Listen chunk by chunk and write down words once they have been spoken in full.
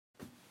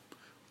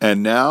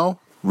And now,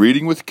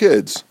 Reading with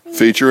Kids,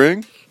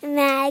 featuring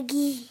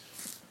Maggie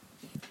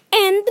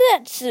and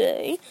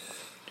Betsy.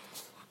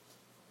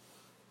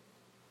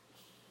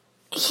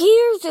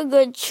 Here's a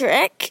good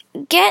trick.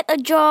 Get a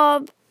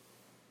job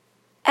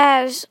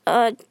as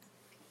a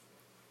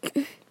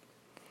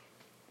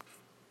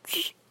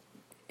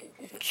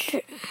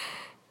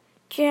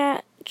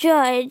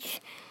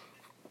judge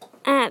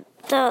at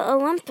the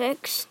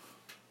Olympics.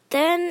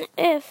 Then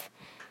if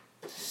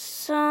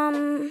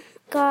some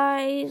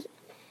guy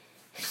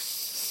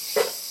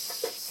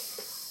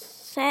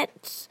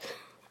sets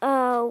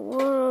a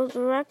world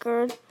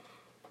record,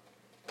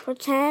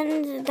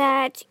 pretend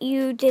that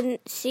you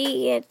didn't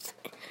see it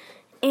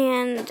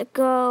and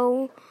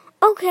go,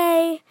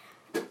 okay,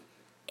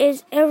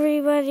 is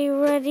everybody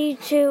ready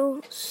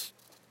to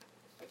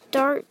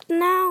start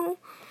now?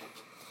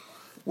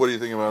 What do you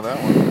think about that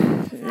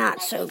one?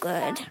 Not so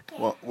good.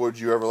 Well, would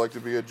you ever like to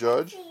be a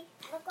judge?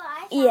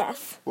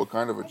 Yes. What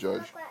kind of a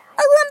judge?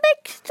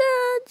 Olympics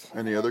judge.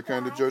 Any other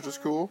kind of judge is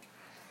cool?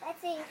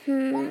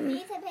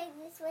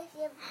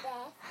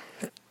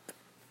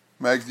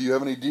 Mags, do you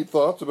have any deep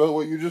thoughts about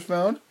what you just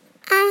found?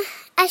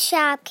 A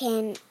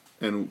Shopkin.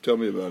 And tell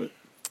me about it.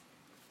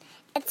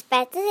 It's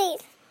Betsy.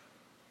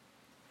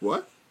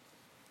 What?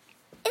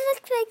 It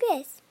looks like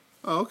this.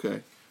 Oh,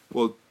 okay.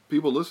 Well,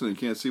 people listening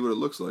can't see what it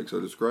looks like, so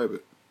describe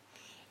it.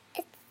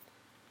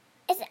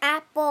 It's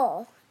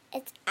apple.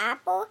 It's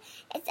apple.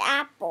 It's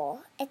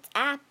apple. It's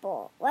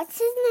apple. What's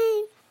his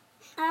name?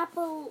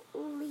 Apple.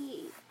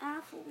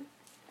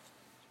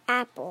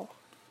 Apple.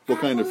 What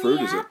kind of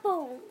fruit is it?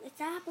 Apple. It's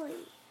apple.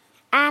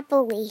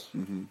 Appley.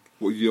 Mm-hmm.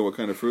 Well, you know what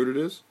kind of fruit it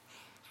is?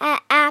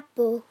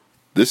 Apple.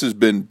 This has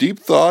been Deep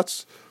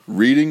Thoughts,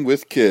 Reading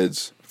with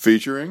Kids,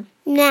 featuring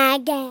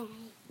Maggie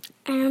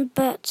and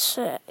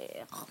Betsy.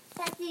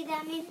 Betsy,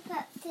 that means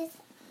put this.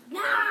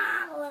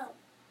 No!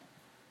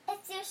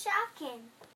 It's your Shopkin.